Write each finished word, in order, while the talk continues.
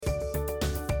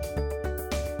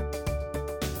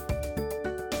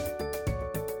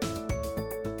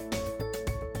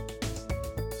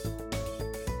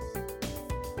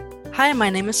Hi, my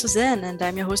name is Suzanne and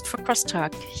I'm your host for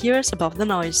Crosstalk. Here's Above the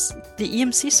Noise, the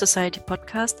EMC Society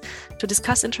podcast to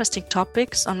discuss interesting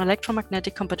topics on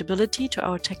electromagnetic compatibility to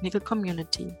our technical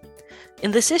community.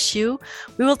 In this issue,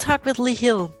 we will talk with Lee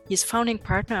Hill. He's founding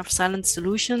partner of Silent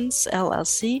Solutions,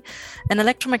 LLC, an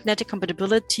electromagnetic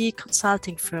compatibility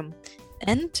consulting firm.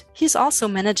 And he's also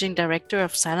managing director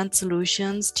of Silent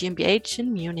Solutions GmbH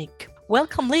in Munich.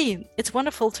 Welcome, Lee. It's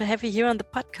wonderful to have you here on the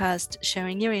podcast,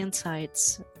 sharing your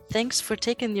insights. Thanks for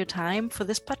taking your time for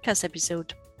this podcast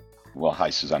episode. Well, hi,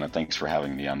 Susanna. Thanks for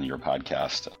having me on your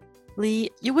podcast. Lee,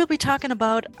 you will be talking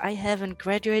about I have a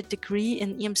graduate degree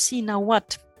in EMC, now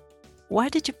what? Why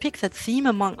did you pick that theme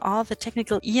among all the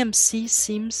technical EMC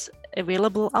themes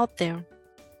available out there?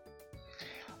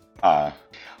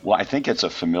 Well, I think it's a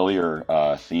familiar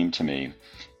theme to me.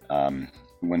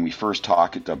 When we first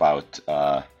talked about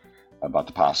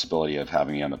the possibility of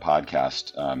having me on the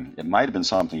podcast, it might have been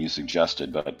something you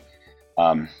suggested, but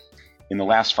in the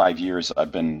last 5 years,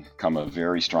 I've become a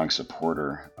very strong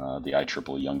supporter of the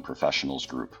IEEE Young Professionals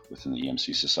group within the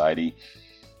EMC Society.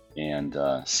 And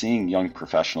seeing young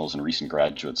professionals and recent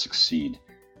graduates succeed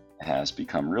has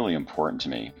become really important to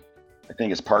me. I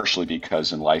think it's partially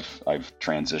because in life I've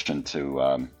transitioned to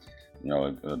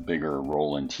a bigger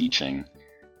role in teaching,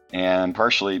 and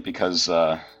partially because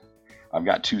I've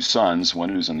got two sons, one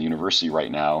who's in the university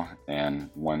right now and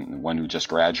one who just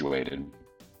graduated.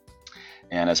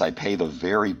 And as I pay the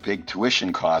very big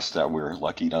tuition costs that we're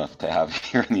lucky enough to have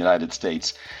here in the United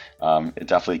States, it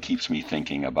definitely keeps me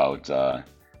thinking about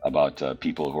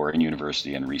people who are in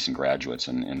university and recent graduates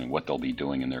and what they'll be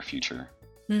doing in their future.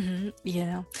 Mm-hmm,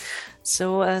 yeah.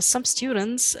 So some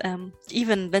students,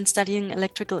 even when studying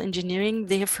electrical engineering,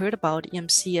 they have heard about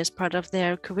EMC as part of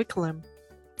their curriculum.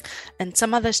 And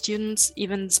some other students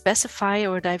even specify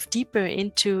or dive deeper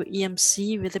into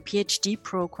EMC with a PhD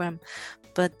program.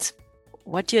 But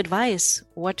what do you advise?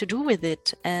 What to do with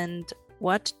it? And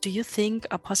what do you think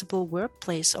are possible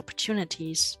workplace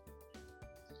opportunities?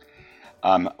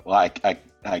 Well, I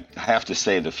have to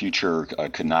say the future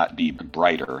could not be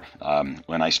brighter.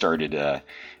 When I started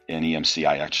in EMC,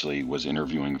 I actually was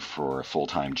interviewing for a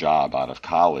full-time job out of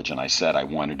college, and I said I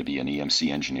wanted to be an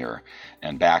EMC engineer.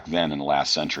 And back then in the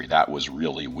last century, that was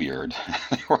really weird.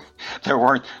 There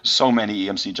weren't so many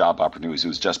EMC job opportunities. It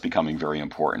was just becoming very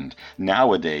important.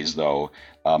 Nowadays, though,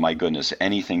 my goodness,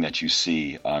 anything that you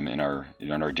see in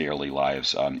our daily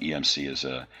lives, EMC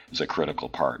is a critical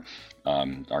part.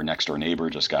 Our next door neighbor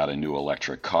just got a new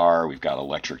electric car. We've got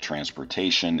electric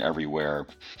transportation everywhere,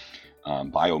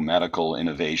 biomedical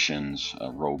innovations,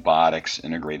 robotics,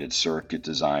 integrated circuit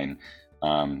design.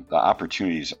 The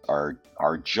opportunities are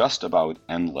just about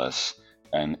endless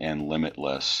and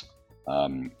limitless.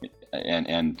 And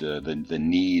the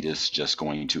need is just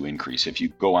going to increase. If you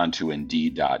go onto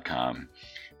Indeed.com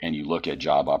and you look at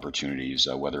job opportunities,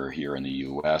 whether here in the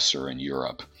U.S. or in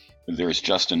Europe, there's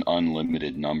just an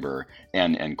unlimited number,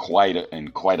 and quite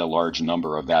a large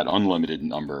number of that unlimited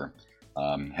number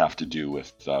have to do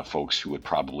with folks who would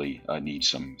probably need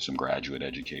some graduate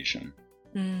education.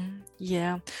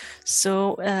 Yeah.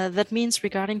 So that means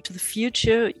regarding to the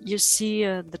future, you see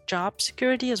the job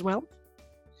security as well?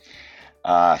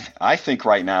 I think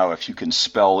right now, if you can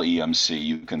spell EMC,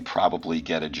 you can probably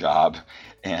get a job.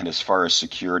 And as far as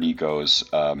security goes,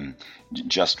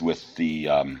 just with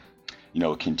the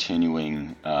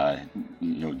continuing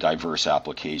diverse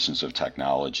applications of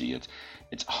technology,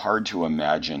 it's hard to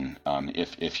imagine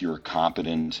if you're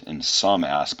competent in some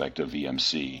aspect of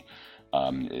EMC,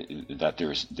 that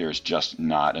there's just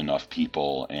not enough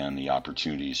people, and the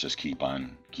opportunities just keep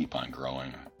on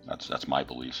growing. That's my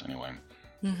beliefs anyway.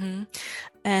 Mm-hmm.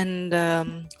 And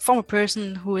from a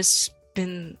person who has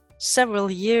been several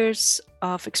years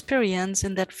of experience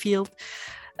in that field,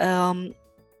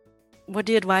 what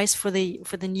do you advise for the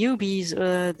newbies,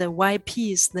 the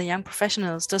YPs, the young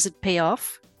professionals? Does it pay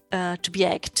off to be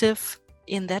active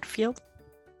in that field?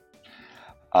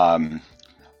 Paying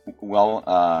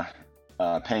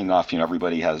off,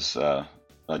 everybody has a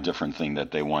different thing that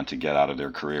they want to get out of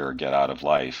their career or get out of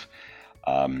life.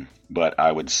 But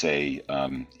I would say,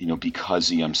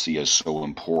 because EMC is so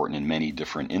important in many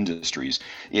different industries,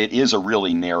 it is a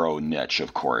really narrow niche,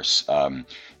 of course.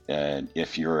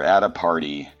 If you're at a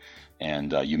party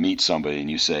and you meet somebody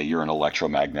and you say you're an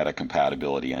electromagnetic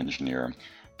compatibility engineer,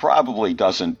 probably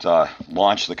doesn't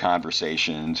launch the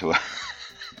conversation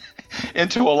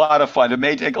into a lot of fun. It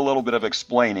may take a little bit of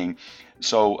explaining.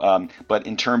 So, but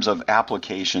in terms of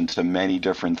application to many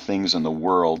different things in the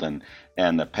world,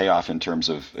 and the payoff in terms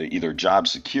of either job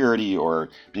security or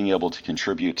being able to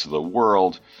contribute to the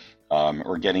world,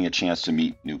 or getting a chance to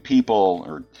meet new people,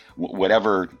 or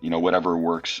whatever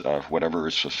works, whatever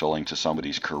is fulfilling to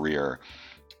somebody's career.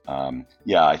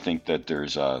 I think that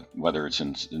there's whether it's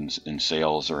in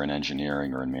sales or in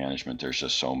engineering or in management, there's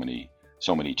just so many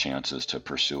chances to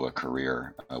pursue a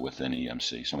career within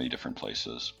EMC, so many different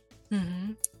places.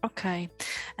 Mm-hmm. Okay,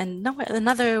 and now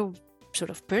another sort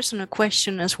of personal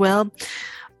question as well.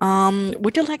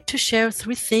 Would you like to share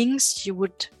 3 things you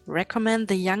would recommend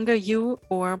the younger you,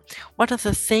 or what are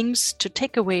the things to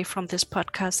take away from this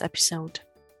podcast episode?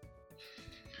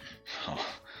 Oh,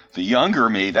 the younger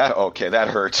me, that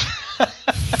hurts.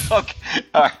 Okay.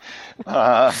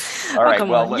 All right.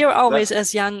 Come on. You're always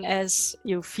as young as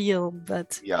you feel,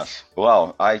 but yes.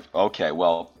 Well,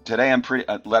 Well, today I'm pretty.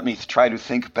 Let me try to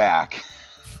think back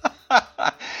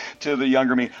to the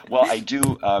younger me. Well, I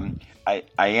do. I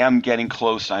am getting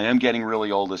close. I am getting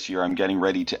really old this year. I'm getting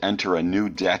ready to enter a new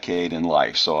decade in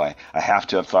life. So I have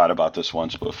to have thought about this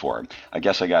once before. I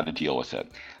guess I got to deal with it.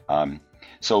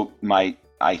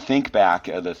 I think back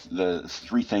the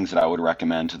 3 things that I would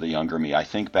recommend to the younger me. I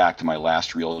think back to my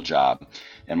last real job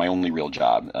and my only real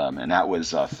job, and that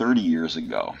was 30 years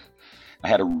ago. I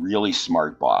had a really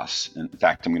smart boss. In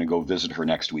fact, I'm going to go visit her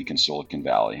next week in Silicon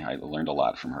Valley. I learned a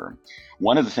lot from her.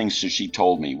 One of the things that she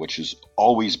told me, which has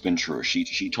always been true,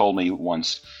 she told me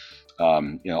once,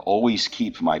 always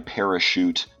keep my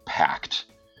parachute packed.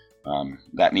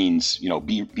 That means,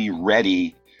 be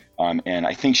ready. And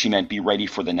I think she meant be ready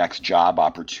for the next job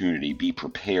opportunity, be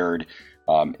prepared,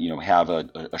 have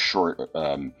a short,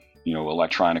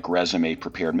 electronic resume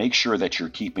prepared. Make sure that you're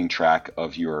keeping track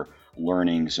of your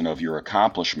learnings and of your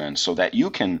accomplishments so that you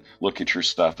can look at your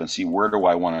stuff and see, where do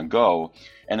I want to go?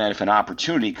 And then if an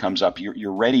opportunity comes up,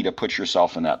 you're ready to put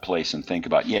yourself in that place and think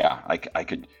about,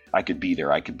 I could be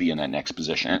there. I could be in that next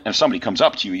position. And if somebody comes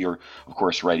up to you, you're of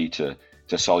course ready to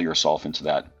sell yourself into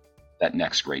that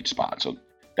next great spot. So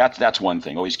that's one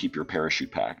thing. Always keep your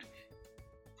parachute packed.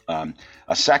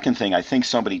 A second thing, I think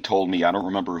somebody told me, I don't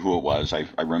remember who it was. I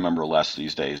remember less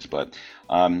these days, but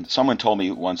someone told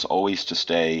me once always to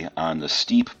stay on the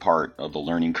steep part of the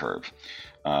learning curve.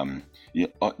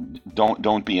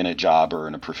 Don't be in a job or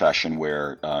in a profession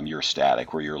where you're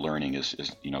static, where your learning is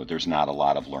there's not a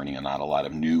lot of learning and not a lot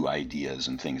of new ideas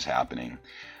and things happening.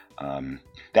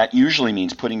 That usually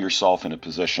means putting yourself in a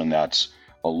position that's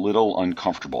a little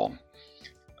uncomfortable.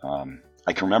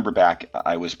 I can remember back,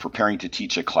 I was preparing to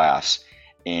teach a class,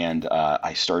 and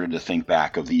I started to think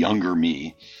back of the younger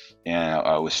me. And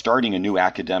I was starting a new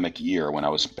academic year when I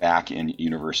was back in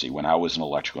university, when I was an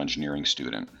electrical engineering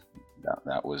student.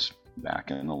 That was back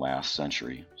in the last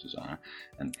century, Susanna.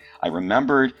 And I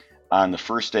remembered on the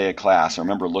first day of class, I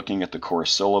remember looking at the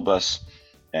course syllabus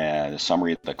and the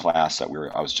summary of the class that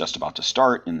I was just about to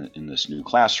start in this new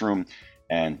classroom,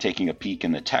 and taking a peek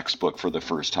in the textbook for the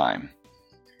first time.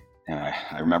 And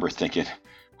I remember thinking,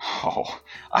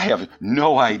 I have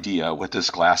no idea what this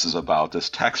class is about. This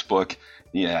textbook,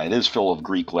 it is full of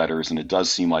Greek letters, and it does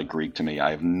seem like Greek to me.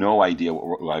 I have no idea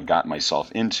what I've gotten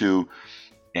myself into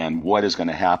and what is going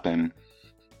to happen.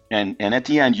 And at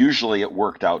the end, usually it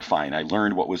worked out fine. I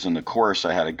learned what was in the course.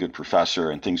 I had a good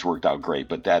professor, and things worked out great.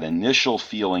 But that initial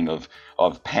feeling of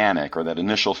panic, or that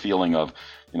initial feeling of,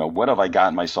 what have I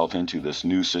gotten myself into, this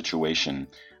new situation,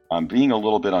 being a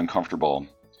little bit uncomfortable,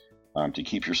 to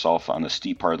keep yourself on the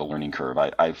steep part of the learning curve.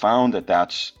 I found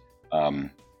that's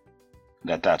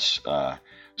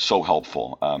so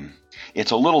helpful.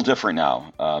 It's a little different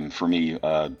now for me,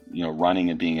 running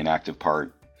and being an active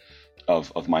part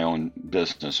of my own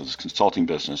business, of this consulting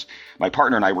business. My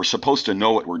partner and I were supposed to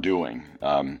know what we're doing.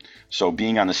 So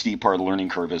being on the steep part of the learning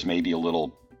curve is maybe a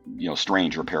little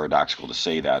strange or paradoxical to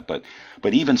say that, but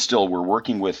even still, we're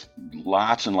working with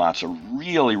lots and lots of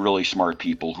really, really smart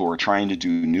people who are trying to do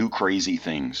new crazy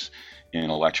things in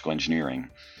electrical engineering.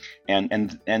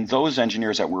 And those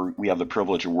engineers that we have the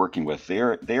privilege of working with, they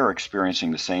are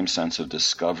experiencing the same sense of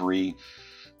discovery,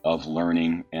 of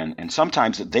learning, and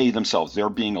sometimes they're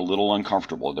being a little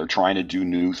uncomfortable. They're trying to do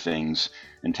new things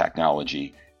in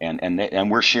technology,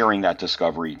 and we're sharing that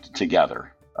discovery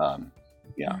together.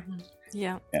 Mm-hmm.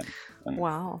 Yeah. And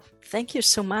wow. Thank you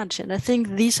so much. And I think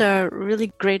these are really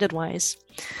great advice.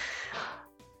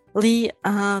 Lee,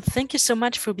 thank you so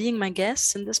much for being my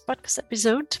guest in this podcast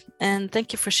episode. And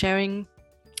thank you for sharing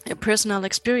your personal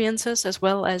experiences as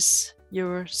well as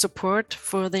your support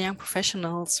for the young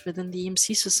professionals within the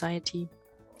EMC Society.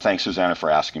 Thanks, Susanna, for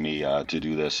asking me to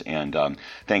do this. And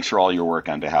thanks for all your work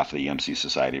on behalf of the EMC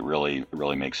Society. It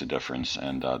really makes a difference.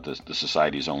 And the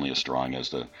society is only as strong as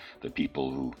the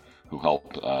people who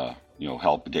help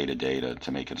help day to day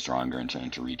to make it stronger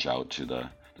and to reach out to the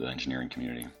engineering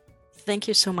community. Thank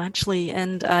you so much, Lee.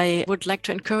 And I would like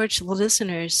to encourage the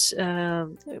listeners,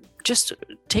 just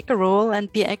take a role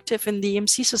and be active in the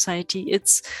EMC Society.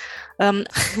 It's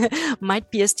might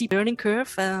be a steep learning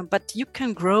curve, but you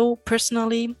can grow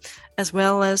personally as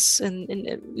well as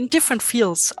in different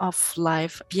fields of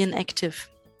life, being active.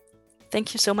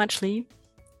 Thank you so much, Lee.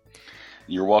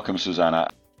 You're welcome, Susanna.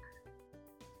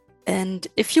 And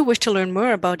if you wish to learn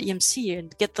more about EMC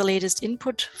and get the latest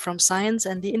input from science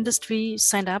and the industry,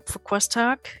 sign up for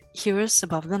Crosstalk. Heroes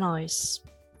Above the Noise.